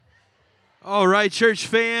All right, church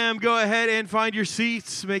fam, go ahead and find your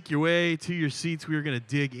seats. Make your way to your seats. We are going to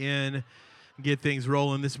dig in and get things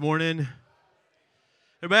rolling this morning.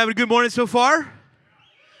 Everybody having a good morning so far?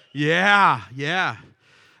 Yeah.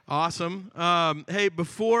 Awesome. Hey,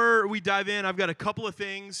 before we dive in, I've got a couple of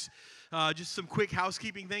things, just some quick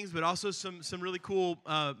housekeeping things, but also some really cool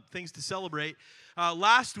things to celebrate.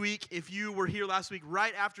 Last week, if you were here last week,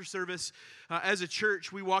 right after service, as a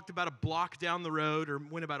church, we walked about a block down the road, or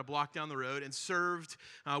went about a block down the road, and served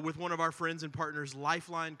with one of our friends and partners,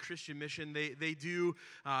 Lifeline Christian Mission. They do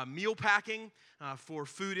meal packing for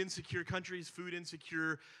food insecure countries, food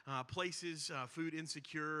insecure places, food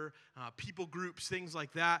insecure people groups, things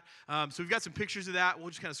like that. So we've got some pictures of that. We'll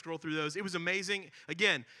just kind of scroll through those. It was amazing.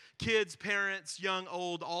 Again, kids, parents, young,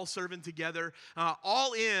 old, all serving together.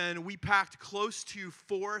 All in, we packed close to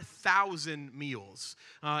 4,000 meals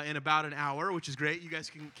in about an hour, which is great. You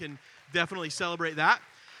guys can definitely celebrate that.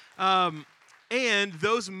 And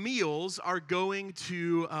those meals are going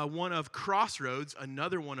to one of Crossroads,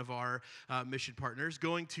 another one of our mission partners,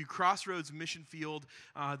 going to Crossroads Mission Field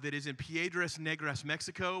that is in Piedras Negras,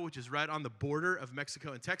 Mexico, which is right on the border of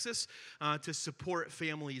Mexico and Texas, to support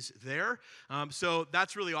families there. So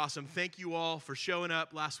that's really awesome. Thank you all for showing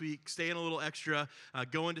up last week, staying a little extra,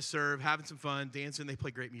 going to serve, having some fun, dancing. They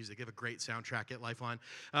play great music. They have a great soundtrack at Lifeline.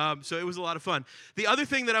 So it was a lot of fun. The other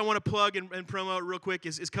thing that I want to plug and promote real quick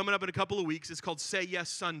is coming up in a couple of weeks. It's called Say Yes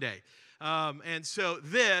Sunday. And so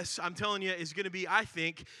this, I'm telling you, is going to be, I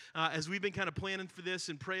think, as we've been kind of planning for this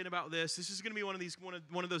and praying about this is going to be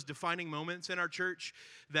one of those defining moments in our church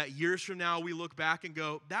that years from now we look back and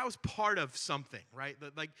go, that was part of something, right?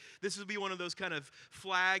 Like this will be one of those kind of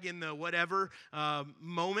flag in the whatever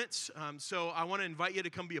moments. So I want to invite you to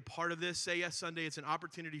come be a part of this. Say Yes Sunday. It's an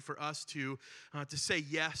opportunity for us to say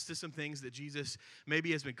yes to some things that Jesus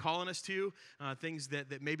maybe has been calling us to, things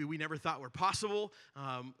that maybe we never thought were possible,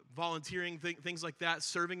 volunteering, things like that,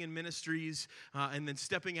 serving in ministries, and then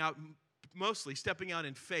stepping out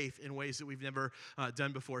in faith in ways that we've never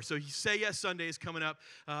done before. So Say Yes Sunday is coming up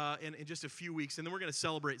in just a few weeks, and then we're going to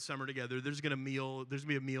celebrate summer together. There's going to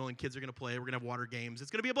be a meal, and kids are going to play. We're going to have water games.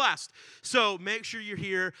 It's going to be a blast. So make sure you're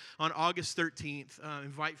here on August 13th.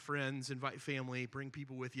 Invite friends, invite family, bring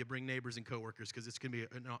people with you, bring neighbors and coworkers, because it's going to be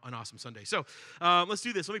an awesome Sunday. So let's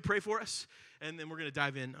do this. Let me pray for us, and then we're going to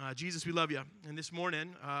dive in. Jesus, we love you. And this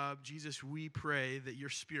morning, Jesus, we pray that your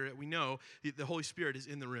Spirit, we know the Holy Spirit is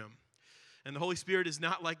in the room. And the Holy Spirit is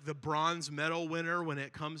not like the bronze medal winner when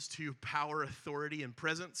it comes to power, authority, and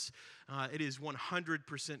presence. It is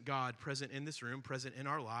 100% God present in this room, present in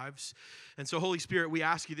our lives. And so, Holy Spirit, we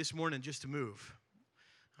ask you this morning just to move.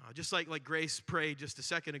 Just like Grace prayed just a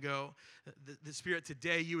second ago, the Spirit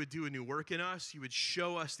today, you would do a new work in us. You would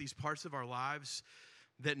show us these parts of our lives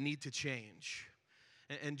that need to change.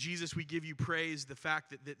 And Jesus, we give you praise, the fact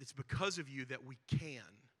that it's because of you that we can.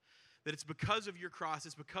 That it's because of your cross,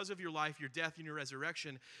 it's because of your life, your death, and your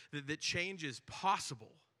resurrection that change is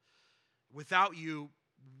possible. Without you,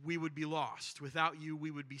 we would be lost. Without you, we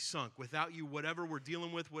would be sunk. Without you, whatever we're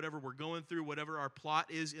dealing with, whatever we're going through, whatever our plot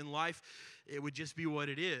is in life, it would just be what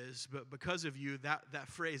it is. But because of you, that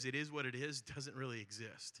phrase, it is what it is, doesn't really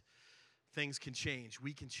exist. Things can change.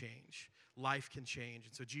 We can change. Life can change.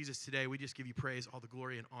 And so, Jesus, today, we just give you praise, all the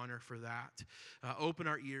glory and honor for that. Open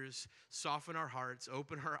our ears, soften our hearts,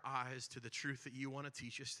 open our eyes to the truth that you want to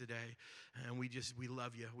teach us today. And we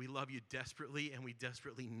love you. We love you desperately, and we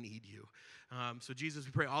desperately need you. So, Jesus,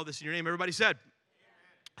 we pray all this in your name. Everybody said,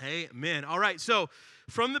 Amen. All right, so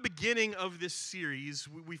from the beginning of this series,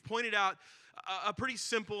 we've pointed out a pretty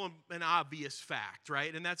simple and obvious fact,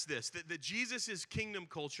 right? And that's this, that Jesus' kingdom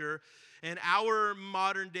culture and our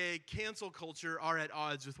modern-day cancel culture are at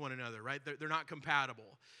odds with one another, right? They're not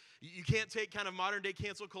compatible. You can't take kind of modern-day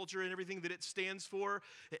cancel culture and everything that it stands for.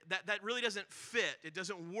 That really doesn't fit. It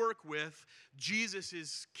doesn't work with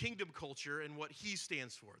Jesus' kingdom culture and what he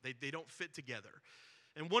stands for. They don't fit together.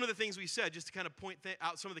 And one of the things we said, just to kind of point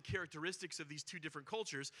out some of the characteristics of these two different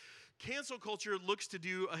cultures, cancel culture looks to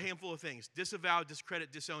do a handful of things: disavow,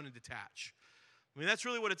 discredit, disown, and detach. I mean, that's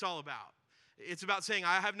really what it's all about. It's about saying,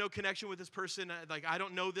 I have no connection with this person. Like, I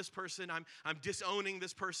don't know this person. I'm disowning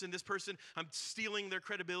this person. This person, I'm stealing their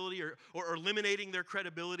credibility or eliminating their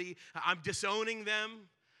credibility. I'm disowning them,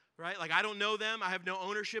 right? Like, I don't know them. I have no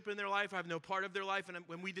ownership in their life. I have no part of their life. And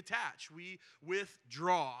when we detach, we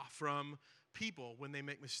withdraw from people when they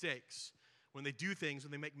make mistakes, when they do things,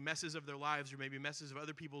 when they make messes of their lives or maybe messes of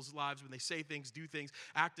other people's lives, when they say things, do things,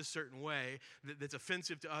 act a certain way that's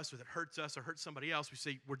offensive to us or that hurts us or hurts somebody else, we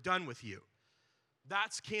say, we're done with you.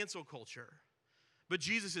 That's cancel culture. But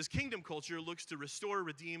Jesus' kingdom culture looks to restore,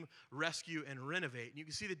 redeem, rescue, and renovate. And you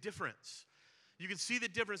can see the difference. You can see the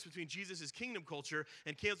difference between Jesus' kingdom culture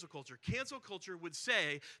and cancel culture. Cancel culture would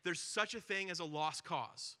say there's such a thing as a lost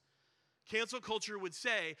cause. Cancel culture would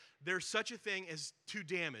say there's such a thing as too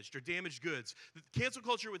damaged or damaged goods. Cancel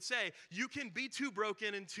culture would say you can be too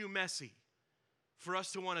broken and too messy for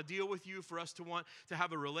us to want to deal with you, for us to want to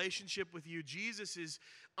have a relationship with you. Jesus'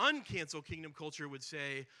 uncanceled kingdom culture would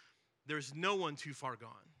say there's no one too far gone.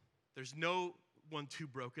 There's no one too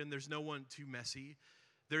broken. There's no one too messy.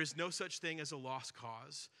 There is no such thing as a lost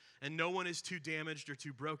cause, and no one is too damaged or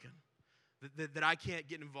too broken that I can't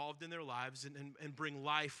get involved in their lives and bring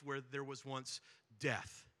life where there was once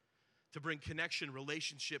death, to bring connection,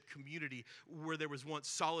 relationship, community where there was once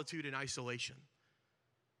solitude and isolation.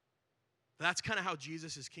 That's kind of how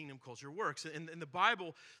Jesus' kingdom culture works. And the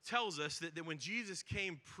Bible tells us that when Jesus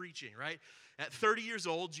came preaching, right? At 30 years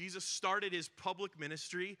old, Jesus started his public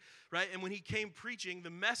ministry, right? And when he came preaching, the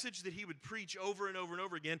message that he would preach over and over and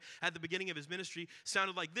over again at the beginning of his ministry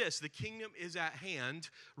sounded like this: the kingdom is at hand,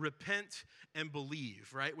 repent and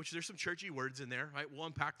believe, right? Which there's some churchy words in there, right? We'll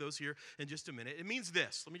unpack those here in just a minute. It means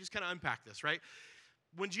this. Let me just kind of unpack this, right?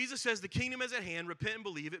 When Jesus says the kingdom is at hand, repent and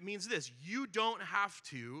believe, it means this: you don't have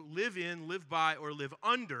to live in, live by, or live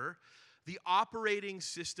under the operating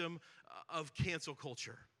system of cancel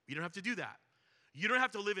culture. You don't have to do that. You don't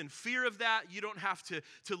have to live in fear of that. You don't have to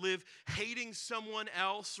live hating someone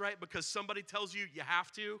else, right? Because somebody tells you you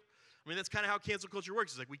have to. I mean, that's kind of how cancel culture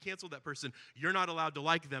works. It's like, we canceled that person. You're not allowed to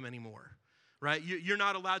like them anymore. Right? You're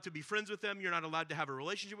not allowed to be friends with them. You're not allowed to have a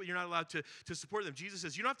relationship with them. You're not allowed to support them. Jesus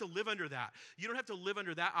says you don't have to live under that. You don't have to live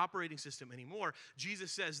under that operating system anymore.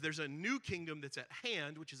 Jesus says there's a new kingdom that's at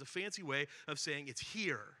hand, which is a fancy way of saying it's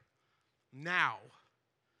here, now.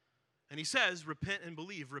 And he says repent and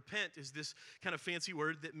believe. Repent is this kind of fancy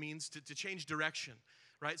word that means to change direction.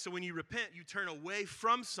 Right? So when you repent, you turn away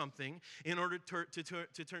from something in order to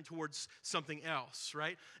turn towards something else,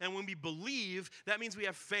 right? And when we believe, that means we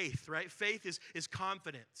have faith, right? Faith is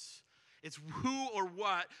confidence. It's who or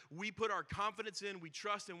what we put our confidence in, we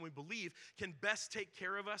trust, and we believe can best take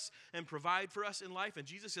care of us and provide for us in life. And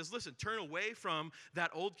Jesus says, listen, turn away from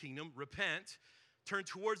that old kingdom, repent, turn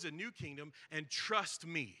towards a new kingdom, and trust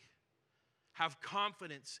me. Have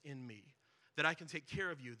confidence in me, that I can take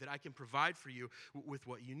care of you, that I can provide for you with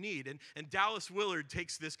what you need. And Dallas Willard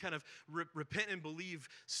takes this kind of repent and believe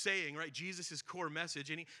saying, right, Jesus' core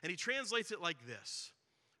message, and he translates it like this.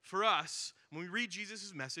 For us, when we read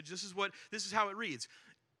Jesus' message, this is how it reads.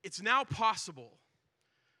 It's now possible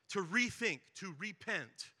to rethink, to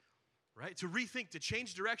repent, right? To rethink, to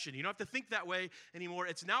change direction. You don't have to think that way anymore.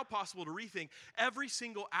 It's now possible to rethink every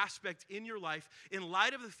single aspect in your life in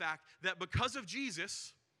light of the fact that because of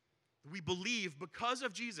Jesus, we believe because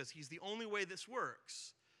of Jesus, he's the only way this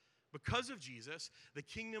works. Because of Jesus, the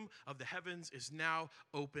kingdom of the heavens is now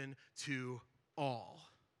open to all.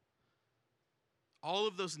 All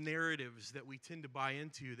of those narratives that we tend to buy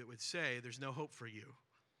into that would say there's no hope for you.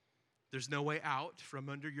 There's no way out from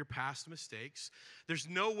under your past mistakes. There's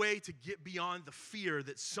no way to get beyond the fear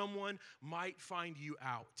that someone might find you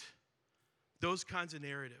out. Those kinds of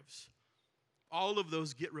narratives. All of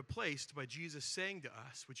those get replaced by Jesus saying to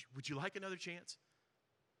us, would you like another chance?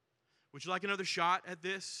 Would you like another shot at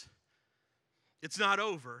this? It's not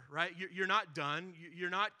over, right? You're not done. You're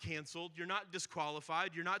not canceled. You're not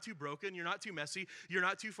disqualified. You're not too broken. You're not too messy. You're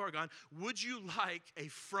not too far gone. Would you like a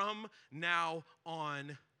from now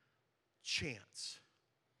on chance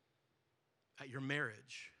at your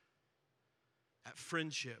marriage, at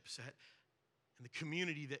friendships, in the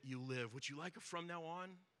community that you live? Would you like a from now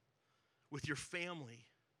on? With your family.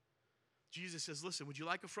 Jesus says, listen, would you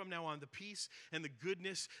like a from now on the peace and the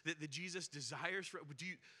goodness that Jesus desires for?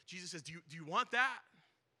 Jesus says, do you want that?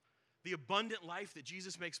 The abundant life that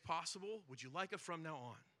Jesus makes possible? Would you like a from now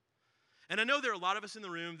on? And I know there are a lot of us in the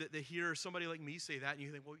room that hear somebody like me say that, and you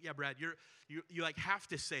think, well, yeah, Brad, you like have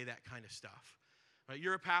to say that kind of stuff. Right?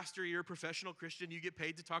 You're a pastor, you're a professional Christian, you get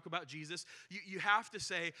paid to talk about Jesus. You have to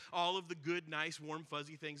say all of the good, nice, warm,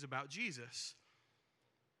 fuzzy things about Jesus.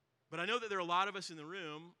 But I know that there are a lot of us in the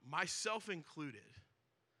room, myself included,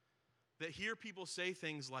 that hear people say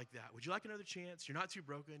things like that. Would you like another chance? You're not too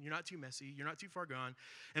broken. You're not too messy. You're not too far gone.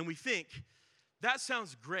 And we think, that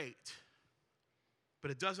sounds great,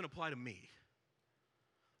 but it doesn't apply to me.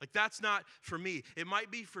 Like, that's not for me. It might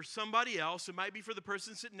be for somebody else. It might be for the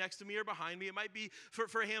person sitting next to me or behind me. It might be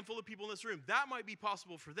for a handful of people in this room. That might be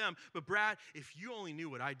possible for them. But Brad, if you only knew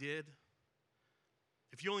what I did,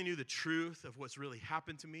 if you only knew the truth of what's really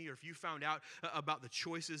happened to me, or if you found out about the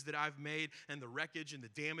choices that I've made and the wreckage and the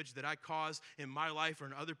damage that I caused in my life or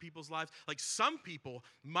in other people's lives, like, some people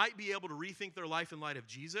might be able to rethink their life in light of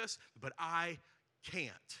Jesus, but I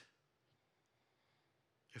can't.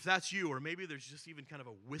 if that's you, or maybe there's just even kind of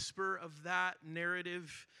a whisper of that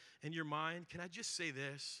narrative in your mind, can I just say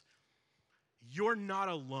this? You're not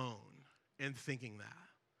alone in thinking that.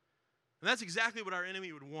 And that's exactly what our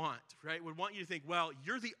enemy would want, right? Would want you to think, well,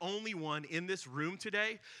 you're the only one in this room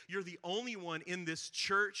today. You're the only one in this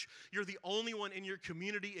church. You're the only one in your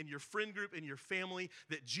community, in your friend group, in your family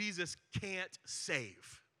that Jesus can't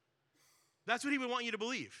save. That's what he would want you to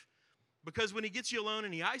believe. Because when he gets you alone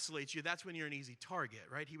and he isolates you, that's when you're an easy target,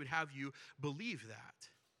 right? He would have you believe that.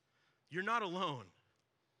 You're not alone.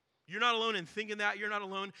 You're not alone in thinking that. You're not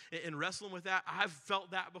alone in wrestling with that. I've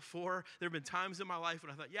felt that before. There have been times in my life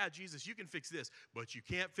when I thought, yeah, Jesus, you can fix this, but you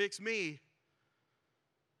can't fix me.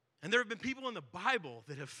 And there have been people in the Bible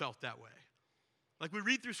that have felt that way. Like we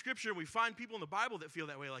read through Scripture and we find people in the Bible that feel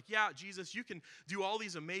that way. Like, yeah, Jesus, you can do all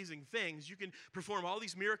these amazing things. You can perform all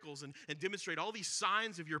these miracles and demonstrate all these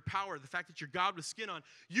signs of your power, the fact that you're God with skin on.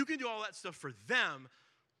 You can do all that stuff for them,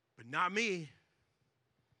 but not me.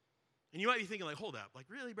 And you might be thinking, like, hold up, like,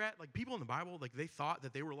 really, Brad? Like, people in the Bible, like, they thought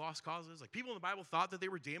that they were lost causes? Like, people in the Bible thought that they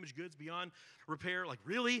were damaged goods beyond repair? Like,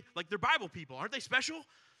 really? Like, they're Bible people. Aren't they special?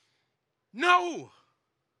 No!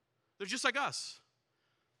 They're just like us.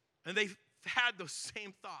 And they've had those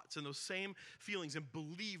same thoughts and those same feelings and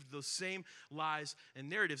believed those same lies and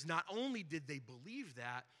narratives. Not only did they believe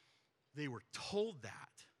that, they were told that.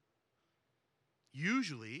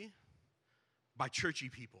 Usually by churchy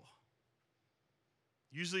people.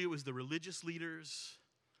 Usually it was the religious leaders,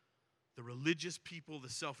 the religious people, the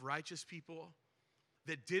self-righteous people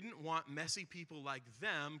that didn't want messy people like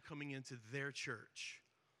them coming into their church.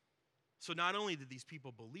 So not only did these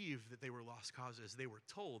people believe that they were lost causes, they were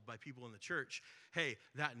told by people in the church, hey,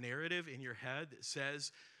 that narrative in your head that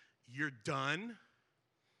says you're done,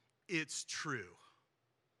 it's true.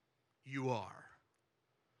 You are.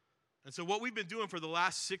 And so what we've been doing for the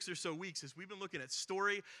last 6 or so weeks is we've been looking at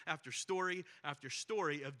story after story after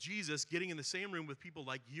story of Jesus getting in the same room with people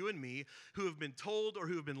like you and me who have been told or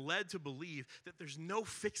who have been led to believe that there's no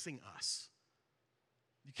fixing us.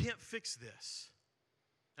 You can't fix this.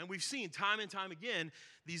 And we've seen time and time again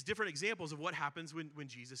these different examples of what happens when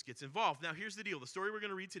Jesus gets involved. Now, here's the deal. The story we're going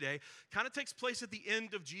to read today kind of takes place at the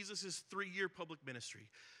end of Jesus' 3-year public ministry.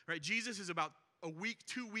 Right? Jesus is about a week,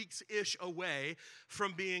 2 weeks-ish away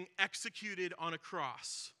from being executed on a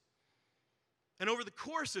cross. And over the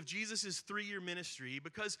course of Jesus' 3-year ministry,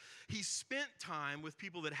 because he spent time with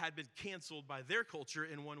people that had been canceled by their culture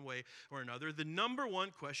in one way or another, the number one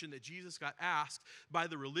question that Jesus got asked by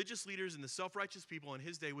the religious leaders and the self-righteous people in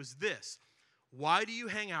his day was this: why do you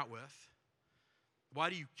hang out with, why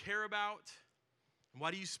do you care about, and why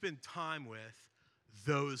do you spend time with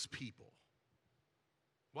those people?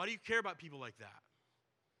 Why do you care about people like that?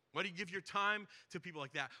 Why do you give your time to people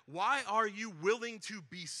like that? Why are you willing to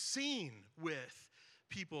be seen with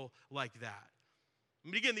people like that?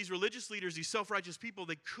 But again, these religious leaders, these self-righteous people,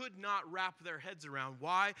 they could not wrap their heads around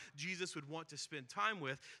why Jesus would want to spend time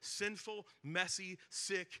with sinful, messy,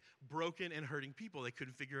 sick, broken, and hurting people. They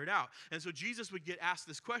couldn't figure it out. And so Jesus would get asked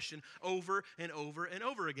this question over and over and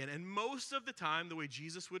over again. And most of the time, the way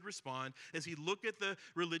Jesus would respond is he'd look at the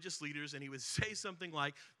religious leaders and he would say something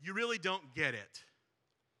like, "You really don't get it."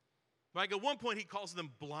 Like at one point, he calls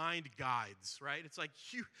them blind guides, right? It's like,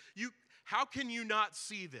 how can you not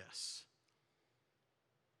see this?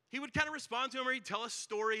 He would kind of respond to him, or he'd tell a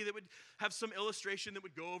story that would have some illustration that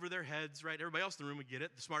would go over their heads, right? Everybody else in the room would get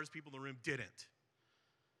it. The smartest people in the room didn't.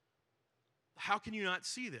 How can you not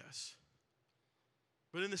see this?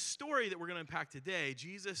 But in the story that we're going to unpack today,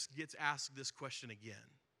 Jesus gets asked this question again.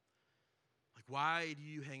 Like, why do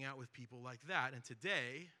you hang out with people like that? And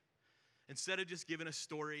today, instead of just giving a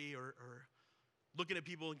story or looking at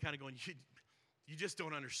people and kind of going, you just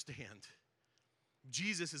don't understand,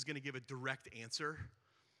 Jesus is going to give a direct answer.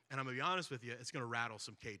 And I'm going to be honest with you, it's going to rattle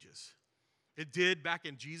some cages. It did back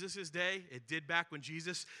in Jesus' day. It did back when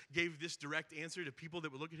Jesus gave this direct answer to people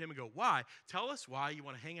that would look at him and go, why? Tell us why you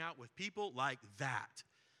want to hang out with people like that.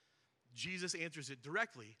 Jesus answers it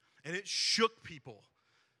directly, and it shook people,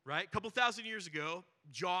 right? A couple thousand years ago,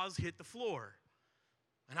 jaws hit the floor.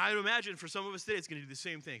 And I would imagine for some of us today, it's going to do the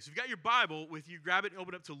same thing. So if you've got your Bible with you, grab it and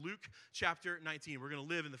open up to Luke chapter 19. We're going to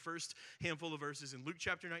live in the first handful of verses in Luke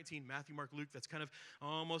chapter 19, Matthew, Mark, Luke. That's kind of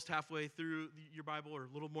almost halfway through your Bible, or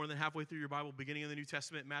a little more than halfway through your Bible, beginning of the New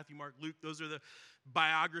Testament. Matthew, Mark, Luke, those are the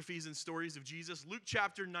biographies and stories of Jesus. Luke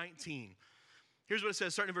chapter 19. Here's what it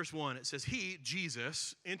says, starting in verse 1. It says, he,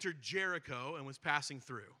 Jesus, entered Jericho and was passing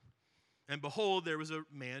through. And behold, there was a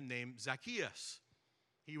man named Zacchaeus.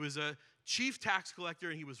 He was a chief tax collector,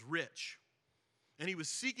 and he was rich. And he was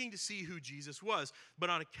seeking to see who Jesus was.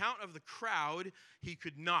 But on account of the crowd, he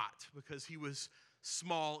could not, because he was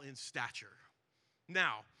small in stature.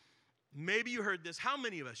 Now, maybe you heard this. How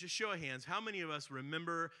many of us, just show of hands, how many of us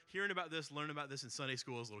remember hearing about this, learning about this in Sunday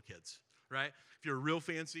school as little kids, right? If you're real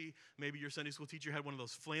fancy, maybe your Sunday school teacher had one of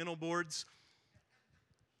those flannel boards.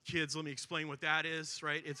 Kids, let me explain what that is,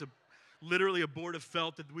 right? It's literally a board of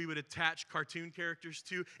felt that we would attach cartoon characters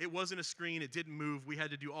to. It wasn't a screen. It didn't move. We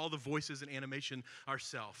had to do all the voices and animation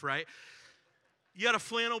ourselves, right? You had a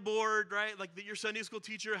flannel board, right? Like your Sunday school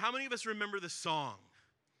teacher. How many of us remember the song?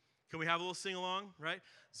 Can we have a little sing-along, right?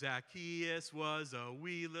 Zacchaeus was a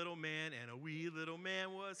wee little man, and a wee little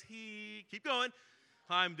man was he. Keep going.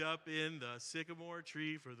 Climbed up in the sycamore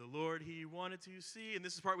tree for the Lord he wanted to see. And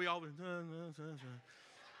this is the part we all...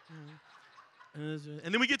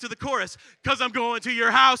 And then we get to the chorus, because I'm going to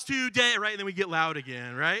your house today, right? And then we get loud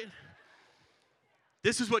again, right?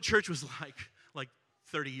 This is what church was like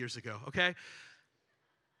 30 years ago, okay?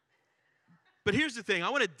 But here's the thing. I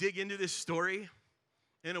want to dig into this story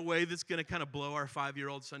in a way that's going to kind of blow our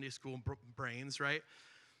 5-year-old Sunday school brains, right?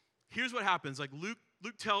 Here's what happens. Like Luke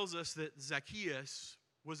tells us that Zacchaeus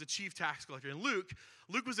was a chief tax collector. And Luke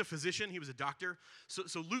was a physician. He was a doctor. So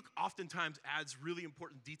Luke oftentimes adds really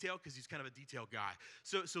important detail because he's kind of a detail guy.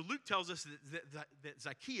 So Luke tells us that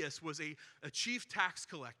Zacchaeus was a chief tax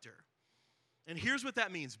collector. And here's what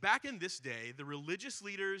that means. Back in this day, the religious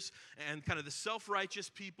leaders and kind of the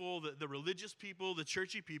self-righteous people, the religious people, the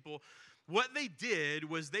churchy people, what they did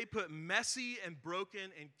was they put messy and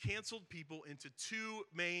broken and canceled people into two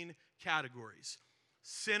main categories: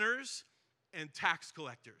 sinners and tax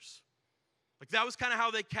collectors. Like that was kind of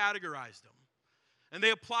how they categorized them. And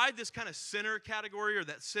they applied this kind of sinner category or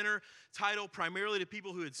that sinner title primarily to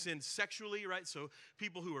people who had sinned sexually, right? So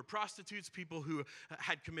people who were prostitutes, people who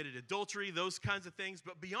had committed adultery, those kinds of things.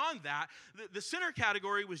 But beyond that, the sinner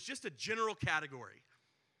category was just a general category.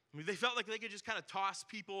 I mean, they felt like they could just kind of toss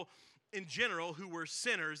people in general who were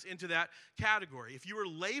sinners into that category. If you were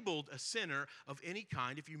labeled a sinner of any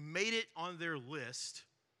kind, if you made it on their list,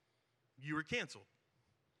 you were canceled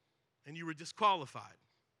and you were disqualified.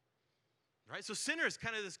 Right? So sinner is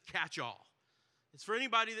kind of this catch-all. It's for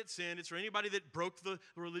anybody that sinned. It's for anybody that broke the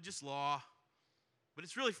religious law. But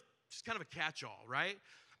it's really just kind of a catch-all, right?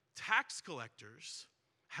 Tax collectors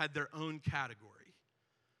had their own category.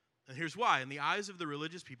 And here's why. In the eyes of the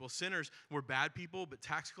religious people, sinners were bad people, but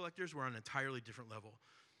tax collectors were on an entirely different level.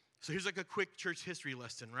 So here's like a quick church history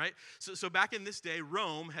lesson, right? So back in this day,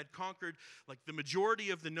 Rome had conquered like the majority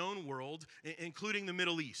of the known world, including the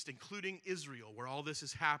Middle East, including Israel, where all this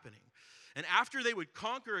is happening. And after they would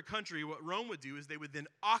conquer a country, what Rome would do is they would then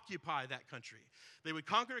occupy that country. They would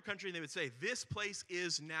conquer a country and they would say, this place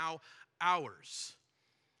is now ours.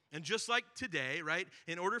 And just like today, right,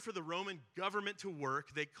 in order for the Roman government to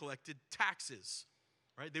work, they collected taxes,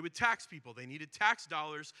 right? They would tax people. They needed tax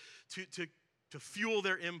dollars to fuel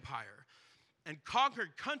their empire. And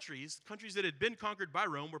conquered countries that had been conquered by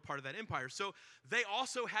Rome were part of that empire. So they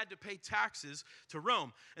also had to pay taxes to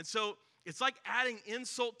Rome. And so it's like adding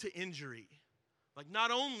insult to injury. Like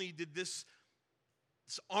not only did this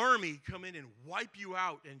army come in and wipe you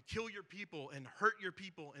out and kill your people and hurt your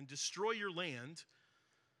people and destroy your land,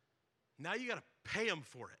 now you got to pay them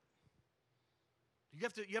for it.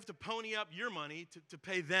 You have to pony up your money to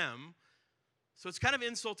pay them. So it's kind of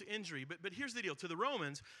insult to injury. But here's the deal. To the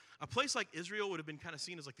Romans, a place like Israel would have been kind of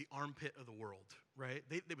seen as like the armpit of the world, right?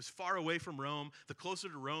 It was far away from Rome. The closer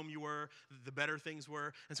to Rome you were, the better things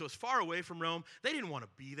were. And so it's far away from Rome. They didn't want to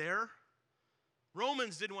be there.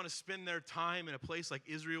 Romans didn't want to spend their time in a place like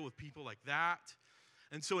Israel with people like that.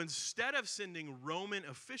 And so instead of sending Roman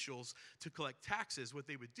officials to collect taxes, what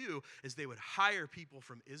they would do is they would hire people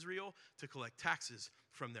from Israel to collect taxes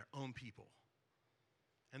from their own people.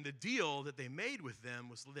 And the deal that they made with them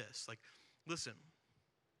was this. Like, listen,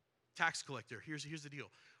 tax collector, here's the deal.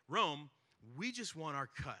 Rome, we just want our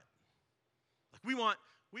cut. Like, we want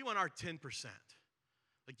our 10%.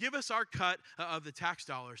 Like, give us our cut of the tax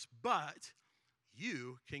dollars, but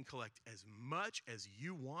you can collect as much as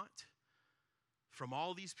you want from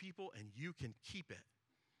all these people, and you can keep it.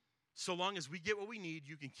 So long as we get what we need,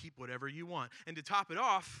 you can keep whatever you want. And to top it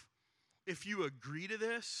off, if you agree to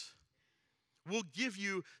this, we'll give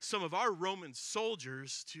you some of our Roman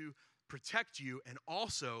soldiers to protect you and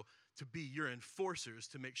also to be your enforcers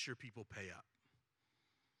to make sure people pay up.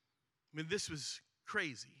 I mean, this was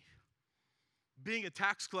crazy. Being a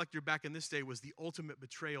tax collector back in this day was the ultimate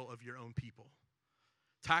betrayal of your own people.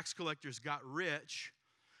 Tax collectors got rich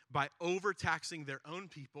by overtaxing their own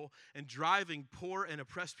people and driving poor and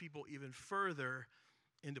oppressed people even further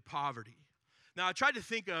into poverty. Now, I tried to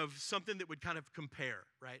think of something that would kind of compare,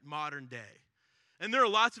 right, modern day. And there are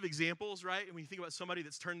lots of examples, right? When you think about somebody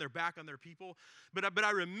that's turned their back on their people. But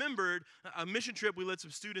I remembered a mission trip we led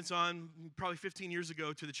some students on probably 15 years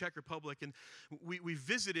ago to the Czech Republic. And we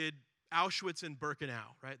visited Auschwitz and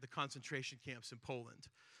Birkenau, right? The concentration camps in Poland.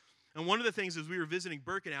 And one of the things is we were visiting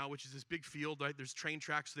Birkenau, which is this big field, right? There's train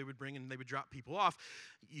tracks they would bring and they would drop people off.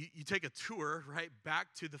 You take a tour, right,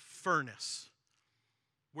 back to the furnace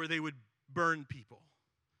where they would burn people.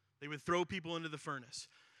 They would throw people into the furnace.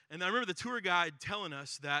 And I remember the tour guide telling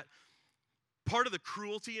us that part of the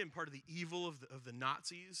cruelty and part of the evil of the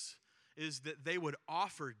Nazis is that they would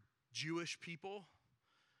offer Jewish people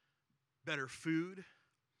better food,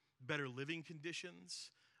 better living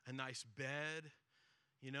conditions, a nice bed,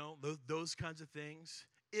 those kinds of things,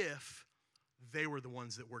 if they were the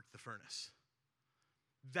ones that worked the furnace.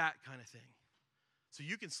 That kind of thing. So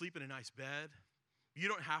you can sleep in a nice bed. You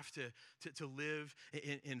don't have to live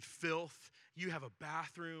in filth. You have a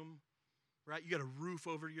bathroom, right? You got a roof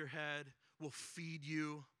over your head. We'll feed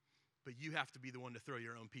you, but you have to be the one to throw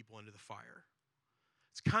your own people into the fire.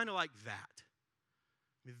 It's kind of like that.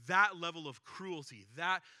 That level of cruelty,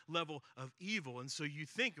 that level of evil. And so you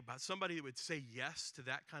think about somebody that would say yes to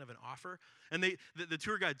that kind of an offer. And the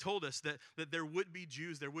tour guide told us that there would be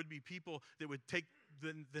Jews, there would be people that would take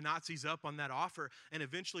the Nazis up on that offer, and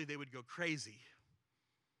eventually they would go crazy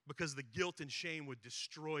because the guilt and shame would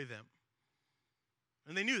destroy them.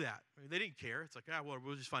 And they knew that. They didn't care. It's like,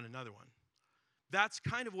 we'll just find another one. That's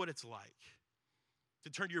kind of what it's like, to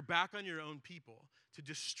turn your back on your own people, to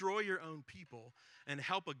destroy your own people, and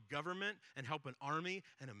help a government and help an army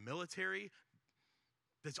and a military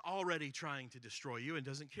that's already trying to destroy you and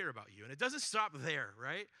doesn't care about you. And it doesn't stop there,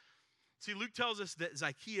 right? See, Luke tells us that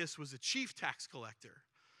Zacchaeus was a chief tax collector,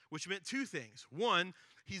 which meant two things. One,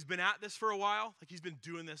 he's been at this for a while. Like, he's been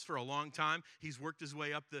doing this for a long time. He's worked his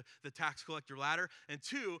way up the tax collector ladder. And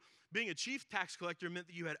two, being a chief tax collector meant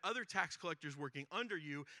that you had other tax collectors working under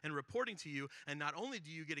you and reporting to you. And not only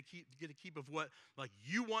do you get a keep of what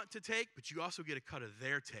you want to take, but you also get a cut of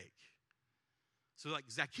their take. So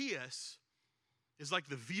Zacchaeus is like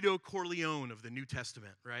the Vito Corleone of the New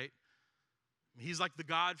Testament, right? He's like the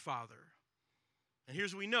Godfather. And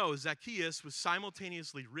here's what we know: Zacchaeus was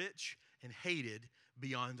simultaneously rich and hated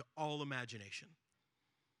beyond all imagination.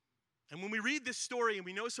 And when we read this story and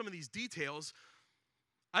we know some of these details,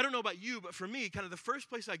 I don't know about you, but for me, kind of the first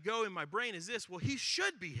place I go in my brain is this: well, he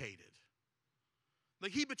should be hated.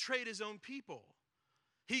 Like, he betrayed his own people.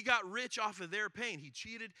 He got rich off of their pain. He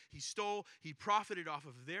cheated, he stole, he profited off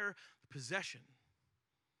of their possession.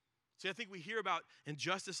 See, I think we hear about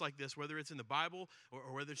injustice like this, whether it's in the Bible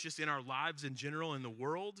or whether it's just in our lives in general in the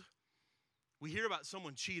world. We hear about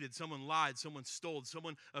someone cheated, someone lied, someone stole,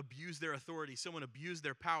 someone abused their authority, someone abused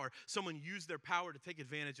their power, someone used their power to take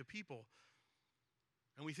advantage of people.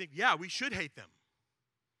 And we think, yeah, we should hate them.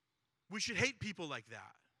 We should hate people like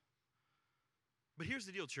that. But here's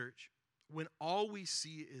the deal, church. When all we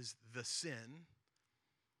see is the sin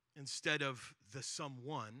instead of the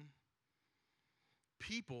someone,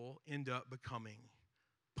 people end up becoming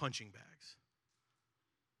punching bags.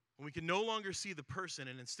 When we can no longer see the person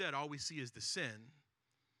and instead all we see is the sin,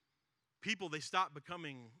 people, they stop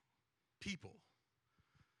becoming people.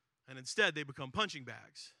 And instead they become punching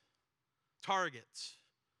bags, targets,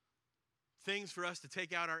 things for us to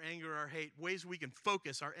take out our anger, our hate, ways we can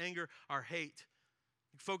focus our anger, our hate,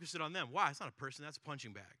 focus it on them. Why? It's not a person, that's a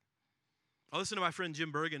punching bag. I listened to my friend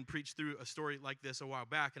Jim Bergen preach through a story like this a while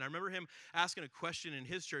back, and I remember him asking a question in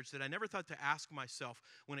his church that I never thought to ask myself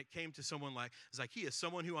when it came to someone like Zacchaeus,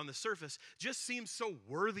 someone who on the surface just seems so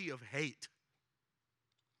worthy of hate.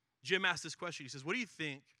 Jim asked this question. He says, what do you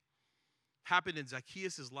think happened in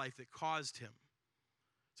Zacchaeus' life that caused him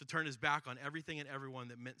to turn his back on everything and everyone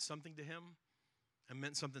that meant something to him and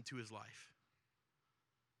meant something to his life?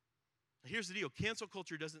 Here's the deal. Cancel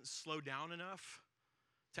culture doesn't slow down enough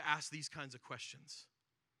to ask these kinds of questions.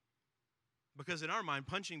 Because in our mind,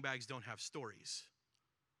 punching bags don't have stories.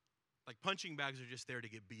 Like, punching bags are just there to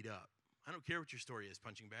get beat up. I don't care what your story is,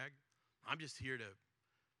 punching bag. I'm just here to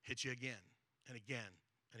hit you again and again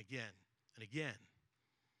and again and again.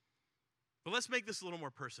 But let's make this a little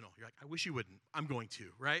more personal. You're like, I wish you wouldn't. I'm going to,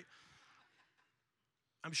 right?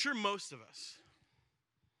 I'm sure most of us,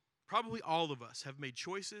 probably all of us, have made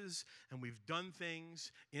choices and we've done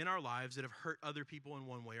things in our lives that have hurt other people in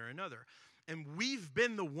one way or another. And we've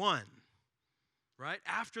been the one, right?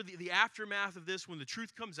 After the aftermath of this, when the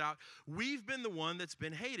truth comes out, we've been the one that's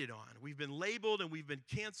been hated on. We've been labeled and we've been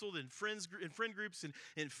canceled in friend groups and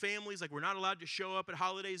in families. Like, we're not allowed to show up at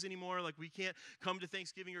holidays anymore. Like, we can't come to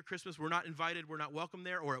Thanksgiving or Christmas. We're not invited. We're not welcome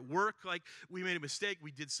there. Or at work, like, we made a mistake.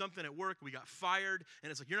 We did something at work. We got fired. And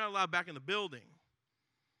it's like, you're not allowed back in the building.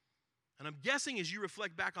 And I'm guessing as you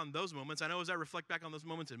reflect back on those moments, I know as I reflect back on those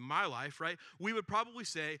moments in my life, right, we would probably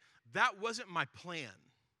say, that wasn't my plan.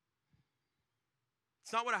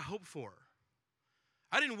 It's not what I hoped for.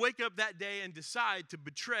 I didn't wake up that day and decide to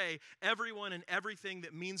betray everyone and everything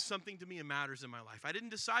that means something to me and matters in my life. I didn't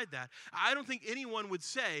decide that. I don't think anyone would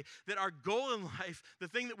say that our goal in life, the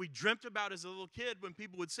thing that we dreamt about as a little kid, when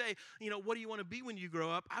people would say, what do you want to be when you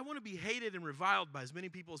grow up? I want to be hated and reviled by as many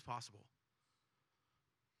people as possible.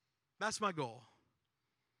 That's my goal.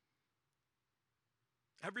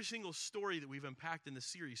 Every single story that we've unpacked in the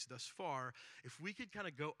series thus far, if we could kind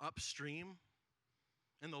of go upstream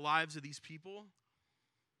in the lives of these people,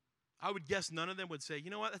 I would guess none of them would say, you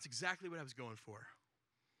know what, that's exactly what I was going for.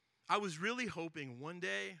 I was really hoping one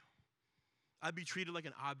day I'd be treated like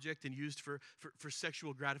an object and used for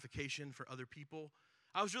sexual gratification for other people.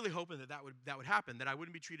 I was really hoping that would happen, that I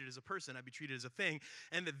wouldn't be treated as a person, I'd be treated as a thing,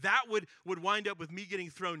 and that would wind up with me getting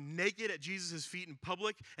thrown naked at Jesus' feet in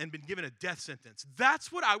public and been given a death sentence.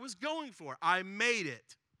 That's what I was going for. I made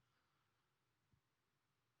it.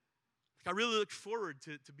 I really looked forward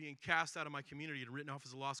to being cast out of my community and written off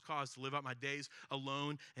as a lost cause to live out my days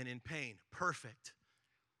alone and in pain. Perfect.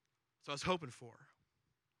 So I was hoping for.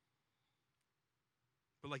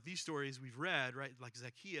 But like these stories we've read, right, like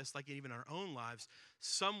Zacchaeus, like even our own lives,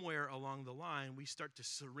 somewhere along the line, we start to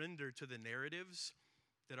surrender to the narratives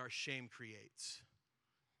that our shame creates.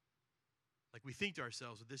 Like we think to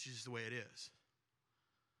ourselves, well, this is just the way it is.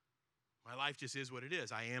 My life just is what it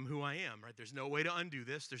is. I am who I am, right? There's no way to undo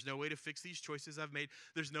this. There's no way to fix these choices I've made.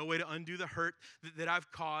 There's no way to undo the hurt that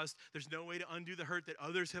I've caused. There's no way to undo the hurt that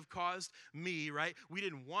others have caused me, right? We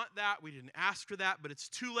didn't want that. We didn't ask for that, but it's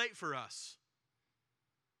too late for us.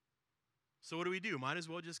 So what do? Might as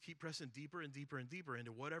well just keep pressing deeper and deeper and deeper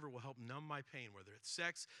into whatever will help numb my pain, whether it's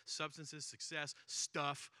sex, substances, success,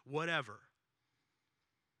 stuff, whatever.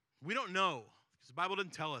 We don't know, because the Bible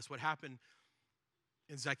doesn't tell us what happened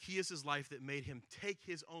in Zacchaeus' life that made him take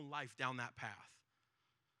his own life down that path.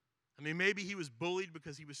 I mean, maybe he was bullied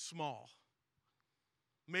because he was small.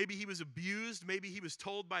 Maybe he was abused. Maybe he was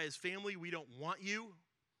told by his family, we don't want you.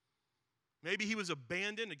 Maybe he was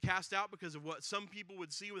abandoned and cast out because of what some people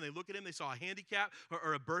would see when they look at him. They saw a handicap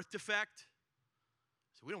or a birth defect.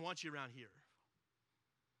 So we don't want you around here.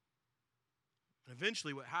 And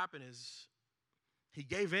eventually what happened is he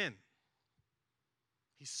gave in.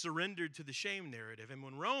 He surrendered to the shame narrative. And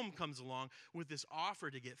when Rome comes along with this offer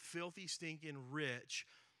to get filthy, stinking rich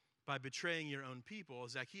by betraying your own people,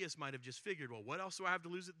 Zacchaeus might have just figured, well, what else do I have to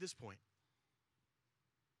lose at this point?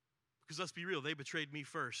 Because let's be real, they betrayed me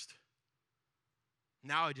first.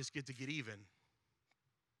 Now I just get to get even.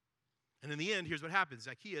 And in the end, here's what happened.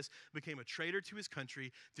 Zacchaeus became a traitor to his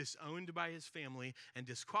country, disowned by his family, and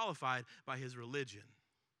disqualified by his religion.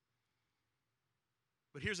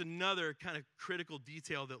 But here's another kind of critical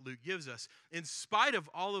detail that Luke gives us. In spite of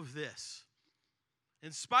all of this,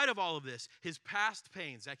 his past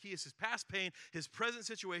pain, Zacchaeus' past pain, his present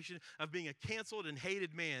situation of being a canceled and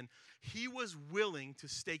hated man, he was willing to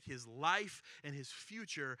stake his life and his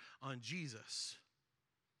future on Jesus.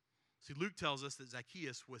 See, Luke tells us that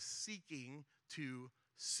Zacchaeus was seeking to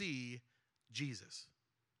see Jesus.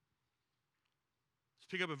 Let's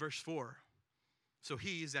pick up in verse 4. So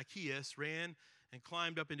he, Zacchaeus, ran and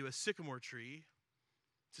climbed up into a sycamore tree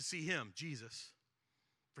to see him, Jesus,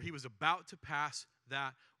 for he was about to pass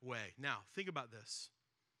that way. Now, think about this.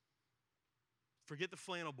 Forget the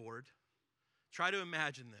flannel board. Try to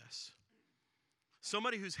imagine this.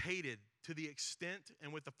 Somebody who's hated to the extent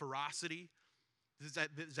and with the ferocity that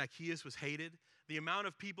Zacchaeus was hated, the amount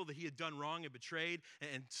of people that he had done wrong and betrayed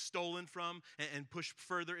and stolen from and pushed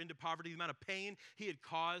further into poverty, the amount of pain he had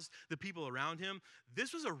caused the people around him,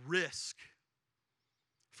 this was a risk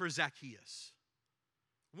for Zacchaeus.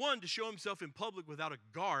 One, to show himself in public without a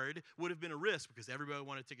guard would have been a risk because everybody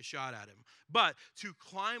wanted to take a shot at him. But to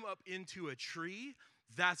climb up into a tree,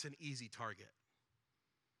 that's an easy target.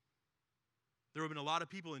 There would have been a lot of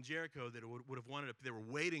people in Jericho that would have wanted to, they were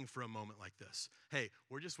waiting for a moment like this. Hey,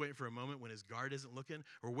 we're just waiting for a moment when his guard isn't looking.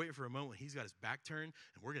 We're waiting for a moment when he's got his back turned,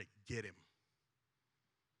 and we're going to get him.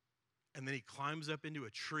 And then he climbs up into a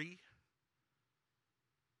tree.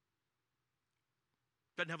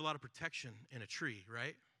 Doesn't have a lot of protection in a tree,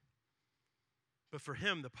 right? But for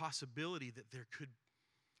him, the possibility that there could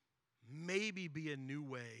maybe be a new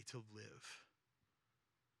way to live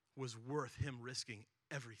was worth him risking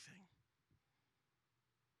everything.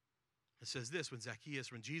 It says this,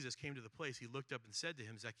 when Jesus came to the place, he looked up and said to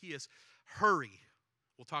him, Zacchaeus, hurry.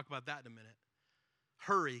 We'll talk about that in a minute.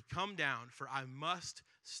 Hurry, come down, for I must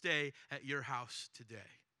stay at your house today.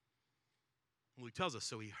 Luke tells us,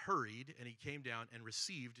 so he hurried and he came down and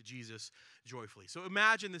received Jesus joyfully. So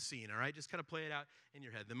imagine the scene, all right? Just kind of play it out in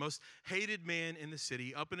your head. The most hated man in the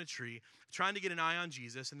city, up in a tree, trying to get an eye on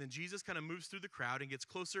Jesus, and then Jesus kind of moves through the crowd and gets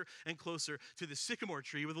closer and closer to the sycamore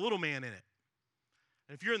tree with a little man in it.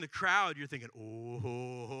 And if you're in the crowd, you're thinking,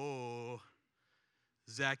 oh,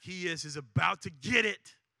 Zacchaeus is about to get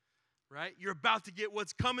it, right? You're about to get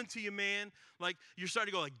what's coming to you, man. Like, you're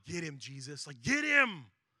starting to go, like, get him, Jesus. Like, get him.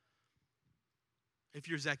 If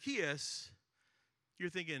you're Zacchaeus, you're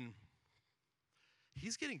thinking,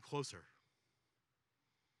 he's getting closer.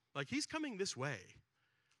 Like, he's coming this way.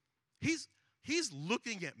 He's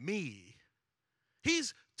looking at me.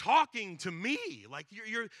 He's talking to me. Like,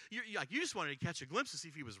 you're like, you just wanted to catch a glimpse to see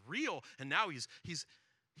if he was real, and now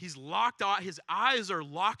he's locked on. His eyes are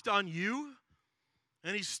locked on you,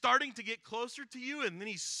 and he's starting to get closer to you, and then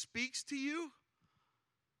he speaks to you.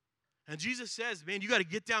 And Jesus says, man, you got to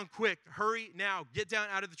get down quick. Hurry now. Get down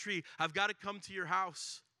out of the tree. I've got to come to your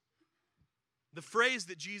house. The phrase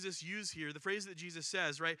that Jesus used here, the phrase that Jesus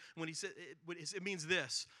says, right, when he said it means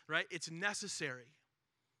this, right? It's necessary.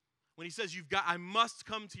 When he says I must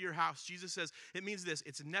come to your house, Jesus says it means this.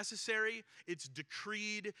 It's necessary, it's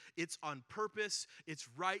decreed, it's on purpose, it's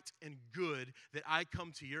right and good that I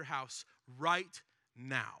come to your house right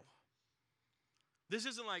now. This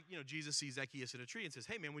isn't like, Jesus sees Zacchaeus in a tree and says,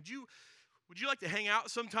 hey, man, would you like to hang out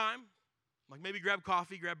sometime? Like maybe grab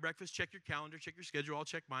coffee, grab breakfast, check your calendar, check your schedule, I'll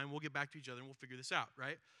check mine, we'll get back to each other and we'll figure this out,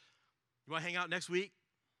 right? You want to hang out next week?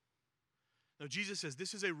 No, Jesus says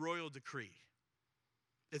this is a royal decree.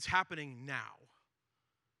 It's happening now.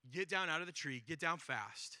 Get down out of the tree, get down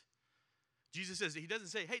fast. Jesus says, he doesn't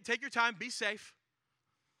say, hey, take your time, be safe.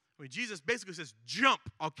 I mean, Jesus basically says, jump,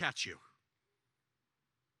 I'll catch you.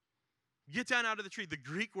 Get down out of the tree. The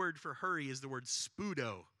Greek word for hurry is the word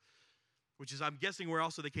spudo, which is, I'm guessing, where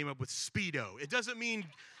also they came up with speedo. It doesn't mean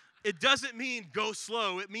go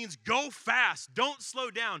slow. It means go fast. Don't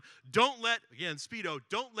slow down. Don't let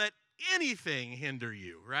anything hinder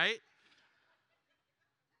you, right?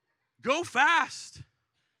 Go fast.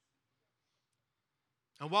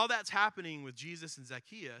 And while that's happening with Jesus and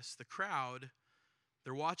Zacchaeus, the crowd,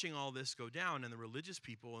 they're watching all this go down, and the religious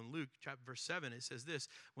people in Luke chapter verse 7, it says this,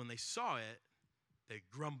 when they saw it, they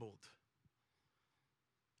grumbled.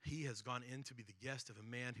 He has gone in to be the guest of a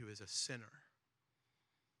man who is a sinner.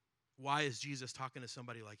 Why is Jesus talking to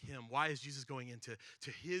somebody like him? Why is Jesus going into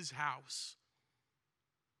his house?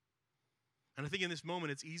 And I think in this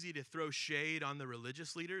moment, it's easy to throw shade on the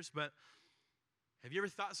religious leaders, but have you ever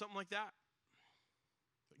thought something like that?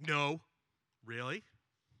 No. Really?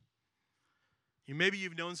 Maybe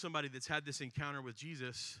you've known somebody that's had this encounter with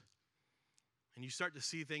Jesus, and you start to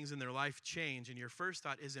see things in their life change, and your first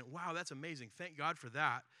thought isn't, wow, that's amazing, thank God for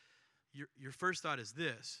that. Your first thought is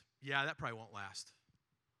this, yeah, that probably won't last.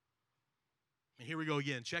 And here we go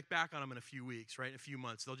again. Check back on them in a few weeks, right? In a few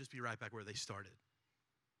months, they'll just be right back where they started.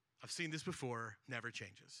 I've seen this before, never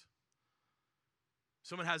changes.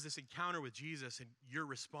 Someone has this encounter with Jesus, and your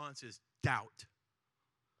response is doubt.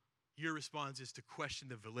 Your response is to question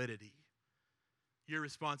the validity. Your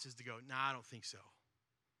response is to go, nah, I don't think so.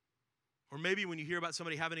 Or maybe when you hear about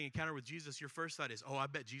somebody having an encounter with Jesus, your first thought is, oh, I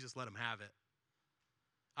bet Jesus let him have it.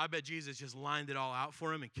 I bet Jesus just lined it all out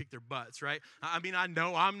for him and kicked their butts, right? I mean, I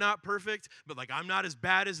know I'm not perfect, but like I'm not as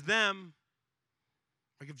bad as them.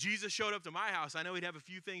 Like if Jesus showed up to my house, I know he'd have a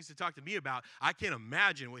few things to talk to me about. I can't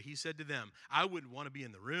imagine what he said to them. I wouldn't want to be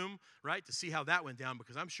in the room, right, to see how that went down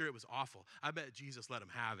because I'm sure it was awful. I bet Jesus let him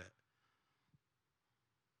have it.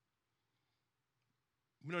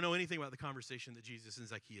 We don't know anything about the conversation that Jesus and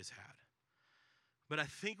Zacchaeus had. But I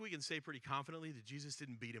think we can say pretty confidently that Jesus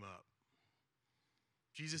didn't beat him up.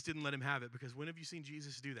 Jesus didn't let him have it, because when have you seen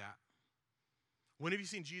Jesus do that? When have you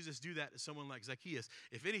seen Jesus do that to someone like Zacchaeus?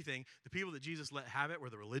 If anything, the people that Jesus let have it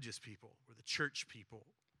were the religious people, were the church people.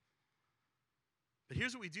 But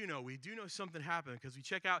here's what we do know. We do know something happened, because we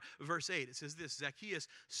check out verse 8. It says this, Zacchaeus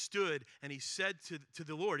stood and he said to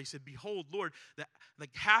the Lord, he said, behold, Lord, that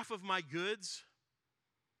like half of my goods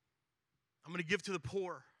I'm going to give to the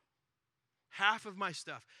poor. Half of my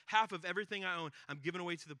stuff, half of everything I own, I'm giving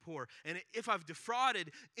away to the poor. And if I've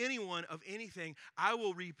defrauded anyone of anything, I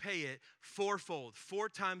will repay it fourfold, 4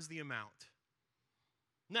 times the amount.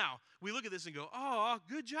 Now, we look at this and go, oh,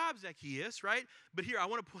 good job, Zacchaeus, right? But here, I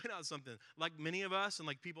want to point out something. Like many of us and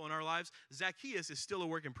like people in our lives, Zacchaeus is still a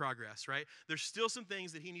work in progress, right? There's still some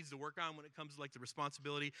things that he needs to work on when it comes to like the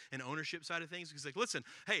responsibility and ownership side of things. He's like, listen,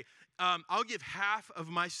 hey, I'll give half of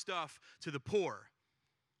my stuff to the poor.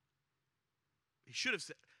 He should have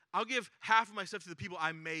said, I'll give half of my stuff to the people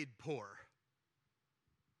I made poor.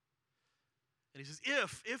 And he says,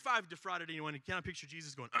 if I've defrauded anyone, and can I picture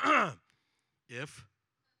Jesus going, if?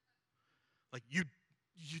 Like, you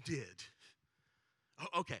did.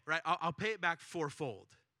 Oh, okay, right? I'll pay it back fourfold.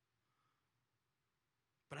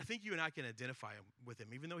 But I think you and I can identify with him.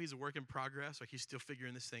 Even though he's a work in progress, like he's still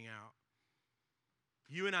figuring this thing out.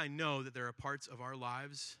 You and I know that there are parts of our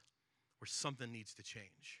lives where something needs to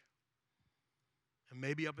change. And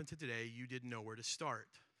maybe up until today, you didn't know where to start.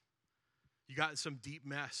 You got in some deep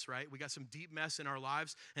mess, right? We got some deep mess in our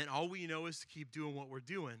lives, and all we know is to keep doing what we're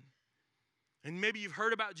doing. And maybe you've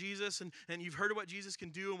heard about Jesus, and you've heard of what Jesus can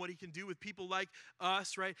do and what he can do with people like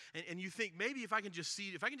us, right? And you think, maybe if I can just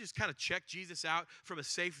kind of check Jesus out from a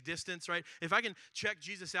safe distance, right? If I can check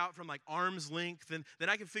Jesus out from like arm's length, then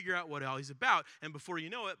I can figure out what all he's about. And before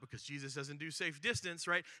you know it, because Jesus doesn't do safe distance,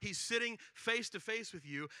 right? He's sitting face to face with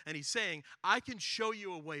you, and he's saying, I can show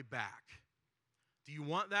you a way back. Do you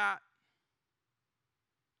want that?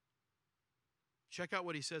 Check out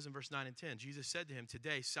what he says in verse 9 and 10. Jesus said to him,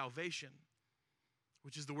 today, salvation,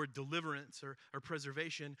 which is the word deliverance or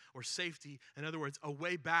preservation or safety. In other words, a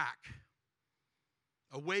way back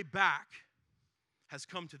has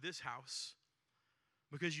come to this house.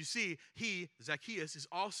 Because you see, he, Zacchaeus, is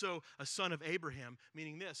also a son of Abraham,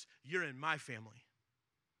 meaning this, you're in my family.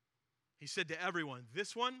 He said to everyone,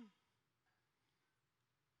 this one's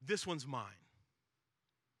mine.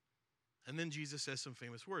 And then Jesus says some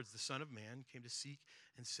famous words. The Son of Man came to seek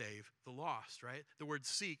and save the lost, right? The word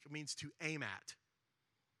seek means to aim at.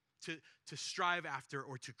 To strive after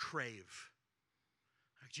or to crave.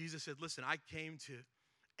 Like Jesus said, listen, I came to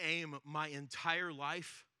aim my entire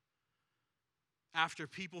life after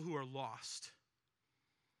people who are lost.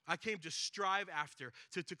 I came to strive after,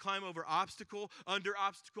 to climb over obstacle, under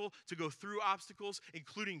obstacle, to go through obstacles,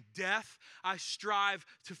 including death. I strive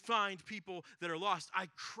to find people that are lost. I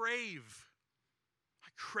crave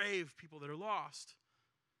people that are lost.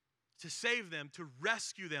 To save them, to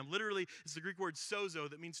rescue them. Literally, it's the Greek word sozo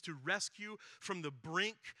that means to rescue from the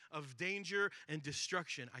brink of danger and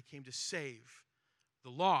destruction. I came to save the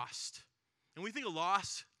lost. And we think of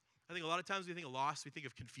lost, I think a lot of times we think of lost, we think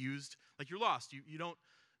of confused. Like you're lost, you don't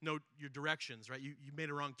know your directions, right? You made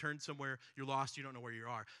a wrong turn somewhere, you're lost, you don't know where you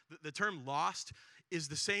are. The term lost is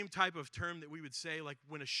the same type of term that we would say like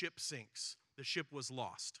when a ship sinks, the ship was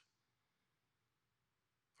lost.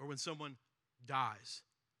 Or when someone dies.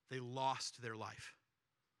 They lost their life.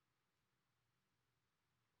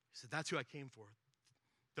 He said, that's who I came for.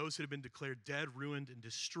 Those who have been declared dead, ruined, and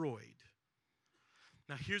destroyed.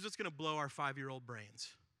 Now, here's what's going to blow our 5-year-old brains.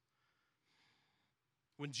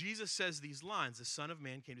 When Jesus says these lines, the Son of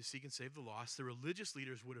Man came to seek and save the lost, the religious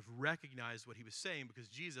leaders would have recognized what he was saying because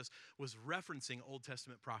Jesus was referencing Old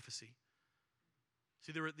Testament prophecy.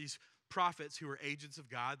 See, there were these prophets who were agents of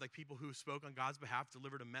God, like people who spoke on God's behalf,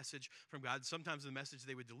 delivered a message from God. Sometimes the message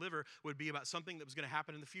they would deliver would be about something that was going to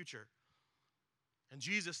happen in the future. And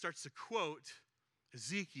Jesus starts to quote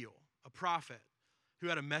Ezekiel, a prophet, who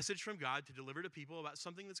had a message from God to deliver to people about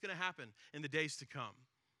something that's going to happen in the days to come.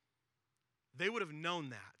 They would have known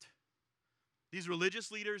that. These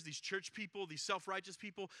religious leaders, these church people, these self-righteous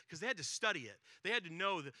people, because they had to study it. They had to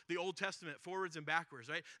know the Old Testament forwards and backwards,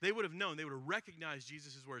 right? They would have known. They would have recognized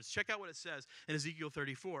Jesus' words. Check out what it says in Ezekiel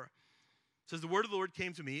 34. It says, the word of the Lord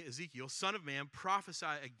came to me, Ezekiel, son of man, prophesy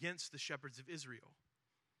against the shepherds of Israel.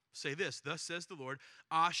 Say this, thus says the Lord,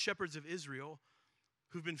 shepherds of Israel,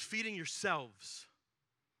 who've been feeding yourselves.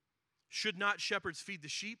 Should not shepherds feed the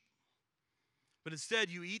sheep? But instead,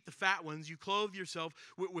 you eat the fat ones, you clothe yourself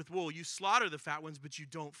with wool, you slaughter the fat ones, but you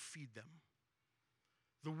don't feed them.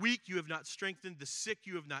 The weak you have not strengthened, the sick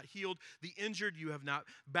you have not healed, the injured you have not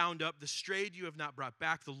bound up, the strayed you have not brought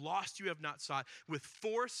back, the lost you have not sought. With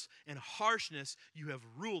force and harshness you have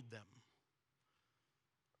ruled them.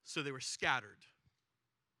 So they were scattered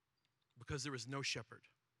because there was no shepherd.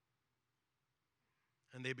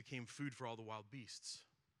 And they became food for all the wild beasts.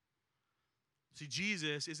 See,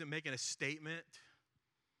 Jesus isn't making a statement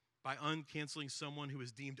by uncanceling someone who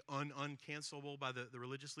is deemed uncancelable by the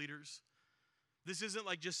religious leaders. This isn't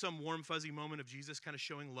like just some warm, fuzzy moment of Jesus kind of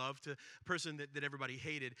showing love to a person that everybody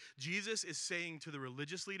hated. Jesus is saying to the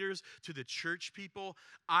religious leaders, to the church people,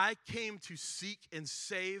 I came to seek and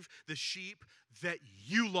save the sheep that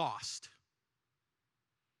you lost.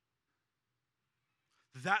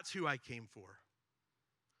 That's who I came for.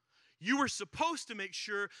 You were supposed to make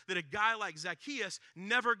sure that a guy like Zacchaeus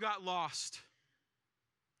never got lost.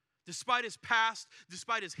 Despite his past,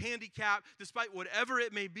 despite his handicap, despite whatever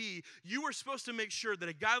it may be, you were supposed to make sure that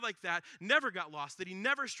a guy like that never got lost, that he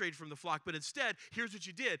never strayed from the flock. But instead, here's what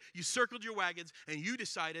you did. You circled your wagons and you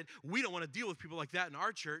decided, we don't want to deal with people like that in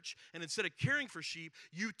our church. And instead of caring for sheep,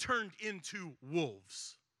 you turned into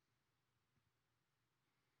wolves.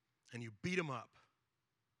 And you beat them up.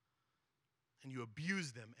 And you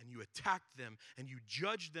abused them and you attacked them and you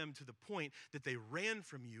judged them to the point that they ran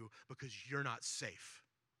from you because you're not safe.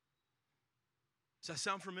 Does that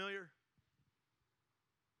sound familiar?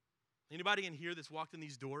 Anybody in here that's walked in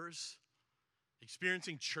these doors,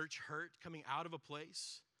 experiencing church hurt, coming out of a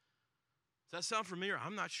place? Does that sound familiar?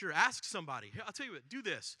 I'm not sure. Ask somebody. I'll tell you what, do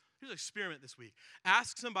this. Here's an experiment this week.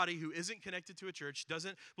 Ask somebody who isn't connected to a church,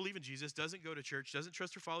 doesn't believe in Jesus, doesn't go to church, doesn't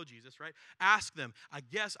trust or follow Jesus, right? Ask them.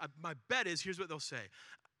 My bet is, here's what they'll say.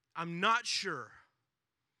 I'm not sure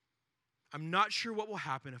what will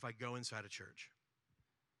happen if I go inside a church.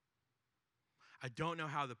 I don't know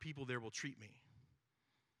how the people there will treat me.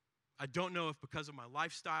 I don't know if because of my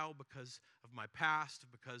lifestyle, because of my past,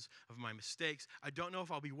 because of my mistakes, I don't know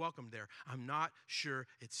if I'll be welcomed there. I'm not sure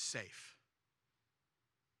it's safe.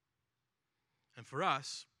 And for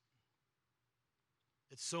us,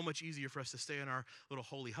 it's so much easier for us to stay in our little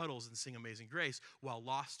holy huddles and sing Amazing Grace while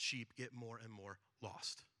lost sheep get more and more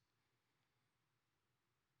lost.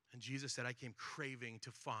 And Jesus said, I came craving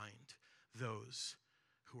to find those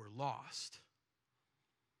who are lost.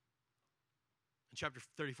 In chapter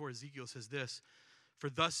 34, Ezekiel says this, for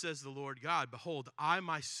thus says the Lord God, behold, I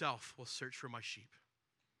myself will search for my sheep,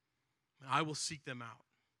 and I will seek them out.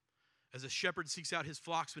 As a shepherd seeks out his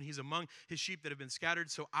flocks when he's among his sheep that have been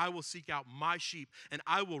scattered, so I will seek out my sheep, and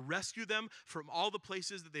I will rescue them from all the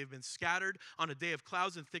places that they've been scattered on a day of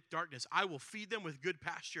clouds and thick darkness. I will feed them with good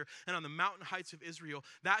pasture, and on the mountain heights of Israel,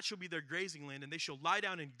 that shall be their grazing land, and they shall lie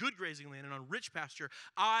down in good grazing land, and on rich pasture,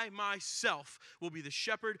 I myself will be the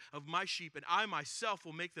shepherd of my sheep, and I myself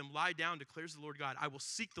will make them lie down, declares the Lord God. I will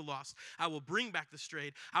seek the lost. I will bring back the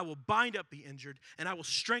strayed. I will bind up the injured, and I will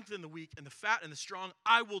strengthen the weak, and the fat and the strong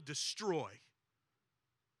I will destroy.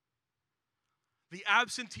 The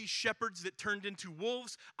absentee shepherds that turned into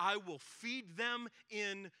wolves, I will feed them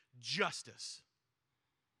in justice.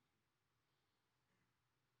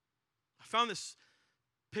 I found this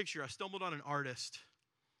picture. I stumbled on an artist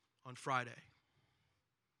on Friday.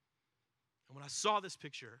 And when I saw this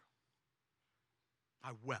picture, I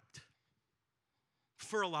wept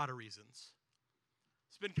for a lot of reasons.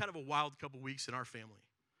 It's been kind of a wild couple weeks in our family.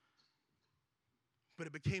 But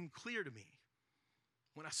it became clear to me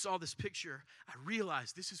when I saw this picture, I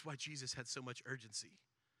realized this is why Jesus had so much urgency.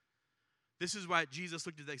 This is why Jesus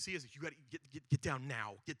looked at Zacchaeus and said, you got to get down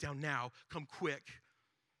now, come quick.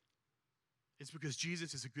 It's because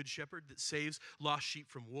Jesus is a good shepherd that saves lost sheep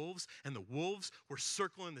from wolves, and the wolves were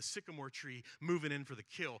circling the sycamore tree, moving in for the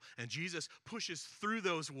kill. And Jesus pushes through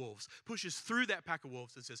those wolves, pushes through that pack of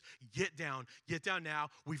wolves and says, get down now.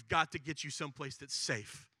 We've got to get you someplace that's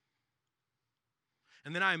safe.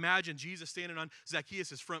 And then I imagine Jesus standing on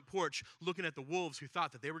Zacchaeus' front porch looking at the wolves who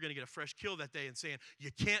thought that they were going to get a fresh kill that day and saying, you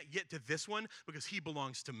can't get to this one because he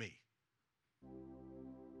belongs to me.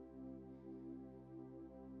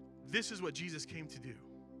 This is what Jesus came to do.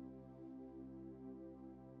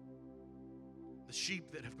 The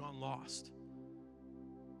sheep that have gone lost.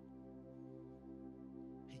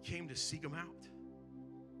 He came to seek them out.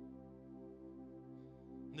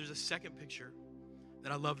 And there's a second picture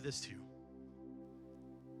that I love this too.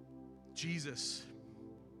 Jesus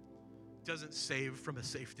doesn't save from a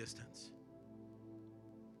safe distance.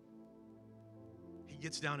 He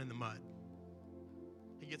gets down in the mud.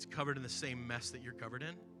 He gets covered in the same mess that you're covered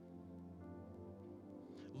in.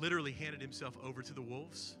 Literally handed himself over to the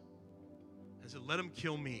wolves and said, let them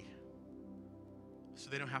kill me so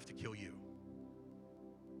they don't have to kill you.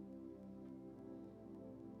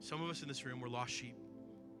 Some of us in this room were lost sheep.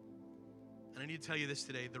 And I need to tell you this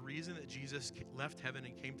today. The reason that Jesus left heaven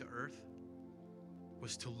and came to earth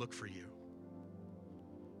was to look for you,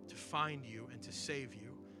 to find you and to save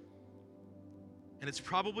you. And it's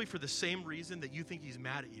probably for the same reason that you think he's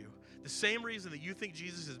mad at you. The same reason that you think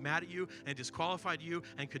Jesus is mad at you and disqualified you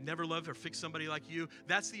and could never love or fix somebody like you.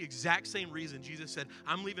 That's the exact same reason Jesus said,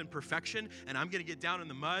 I'm leaving perfection and I'm going to get down in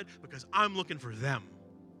the mud because I'm looking for them.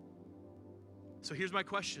 So here's my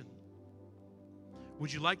question.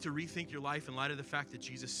 Would you like to rethink your life in light of the fact that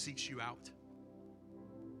Jesus seeks you out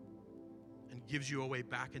and gives you a way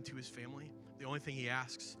back into his family? The only thing he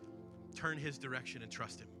asks, turn his direction and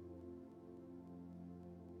trust him.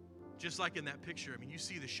 Just like in that picture, you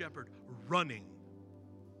see the shepherd running.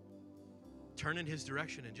 Turn in his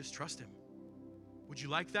direction and just trust him. Would you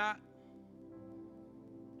like that?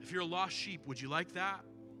 If you're a lost sheep, would you like that?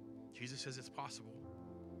 Jesus says it's possible.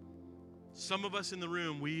 Some of us in the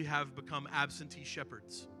room, we have become absentee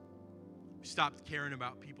shepherds. We stopped caring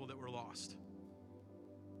about people that were lost.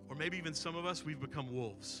 Or maybe even some of us, we've become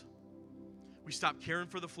wolves. We stopped caring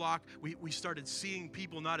for the flock. We started seeing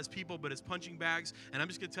people not as people, but as punching bags. And I'm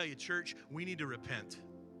just going to tell you, church, we need to repent.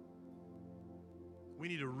 We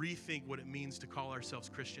need to rethink what it means to call ourselves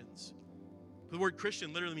Christians. The word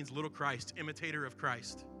Christian literally means little Christ, imitator of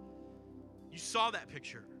Christ. You saw that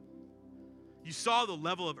picture. You saw the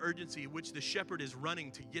level of urgency at which the shepherd is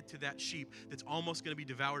running to get to that sheep that's almost going to be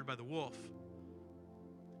devoured by the wolf.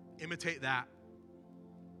 Imitate that.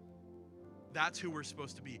 That's who we're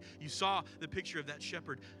supposed to be. You saw the picture of that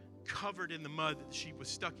shepherd covered in the mud that the sheep was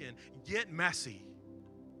stuck in. Get messy.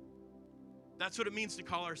 That's what it means to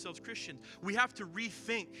call ourselves Christians. We have to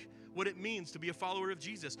rethink what it means to be a follower of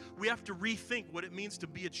Jesus. We have to rethink what it means to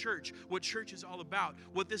be a church, what church is all about,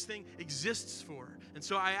 what this thing exists for. And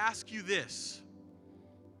so I ask you this.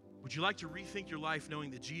 Would you like to rethink your life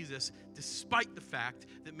knowing that Jesus, despite the fact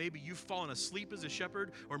that maybe you've fallen asleep as a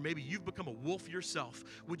shepherd or maybe you've become a wolf yourself,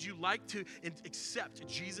 would you like to accept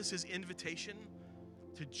Jesus' invitation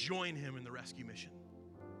to join him in the rescue mission?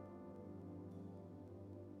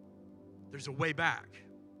 There's a way back.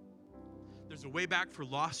 There's a way back for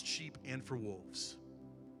lost sheep and for wolves.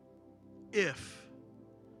 If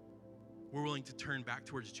we're willing to turn back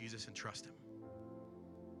towards Jesus and trust him.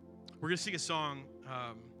 We're going to sing a song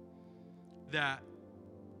that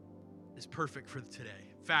is perfect for today.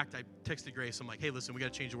 In fact, I texted Grace. I'm like, hey, listen, we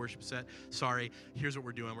got to change the worship set. Sorry. Here's what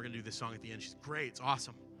we're doing. We're going to do this song at the end. She's great. It's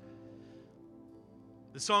awesome.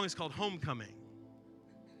 The song is called Homecoming.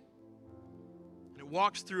 And it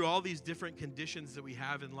walks through all these different conditions that we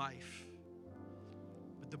have in life.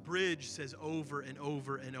 But the bridge says over and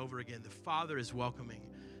over and over again, the Father is welcoming.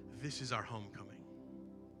 This is our homecoming.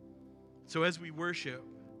 So as we worship,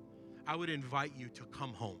 I would invite you to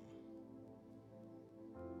come home.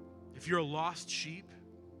 If you're a lost sheep,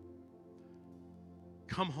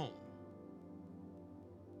 come home.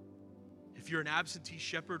 If you're an absentee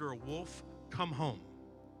shepherd or a wolf, come home.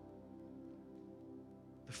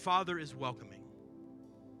 The Father is welcoming.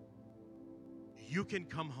 You can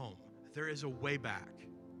come home. There is a way back.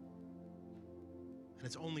 And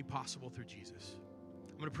it's only possible through Jesus.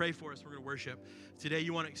 I'm going to pray for us. We're going to worship. Today,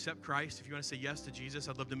 you want to accept Christ. If you want to say yes to Jesus,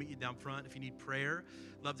 I'd love to meet you down front. If you need prayer,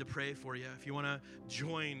 I'd love to pray for you. If you want to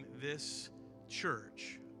join this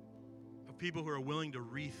church of people who are willing to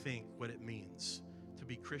rethink what it means to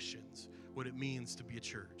be Christians, what it means to be a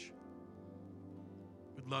church,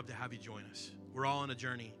 we'd love to have you join us. We're all on a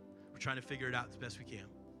journey. We're trying to figure it out as best we can.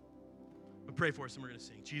 But pray for us and we're going to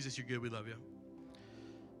sing. Jesus, you're good. We love you.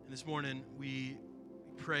 And this morning, we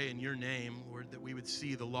pray in your name, Lord, that we would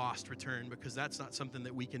see the lost return, because that's not something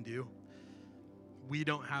that we can do. We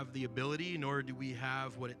don't have the ability, nor do we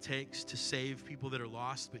have what it takes to save people that are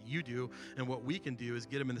lost, but you do. And what we can do is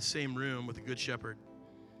get them in the same room with a good shepherd.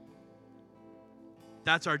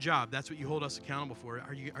 That's our job. That's what you hold us accountable for.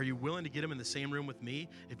 Are you willing to get them in the same room with me?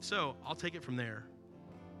 If so, I'll take it from there.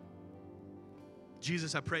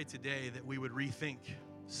 Jesus, I pray today that we would rethink,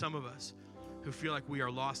 some of us who feel like we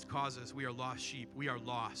are lost causes, we are lost sheep, we are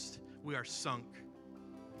lost, we are sunk,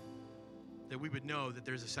 that we would know that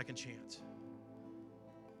there's a second chance,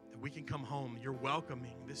 that we can come home. You're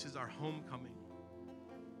welcoming. This is our homecoming.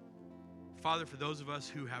 Father, for those of us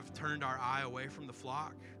who have turned our eye away from the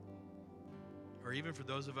flock, or even for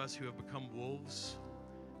those of us who have become wolves,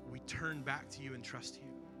 we turn back to you and trust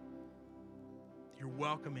you. You're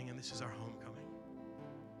welcoming, and this is our homecoming.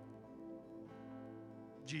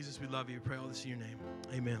 Jesus, we love you. We pray all this in your name.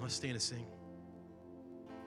 Amen. Let's stand and sing.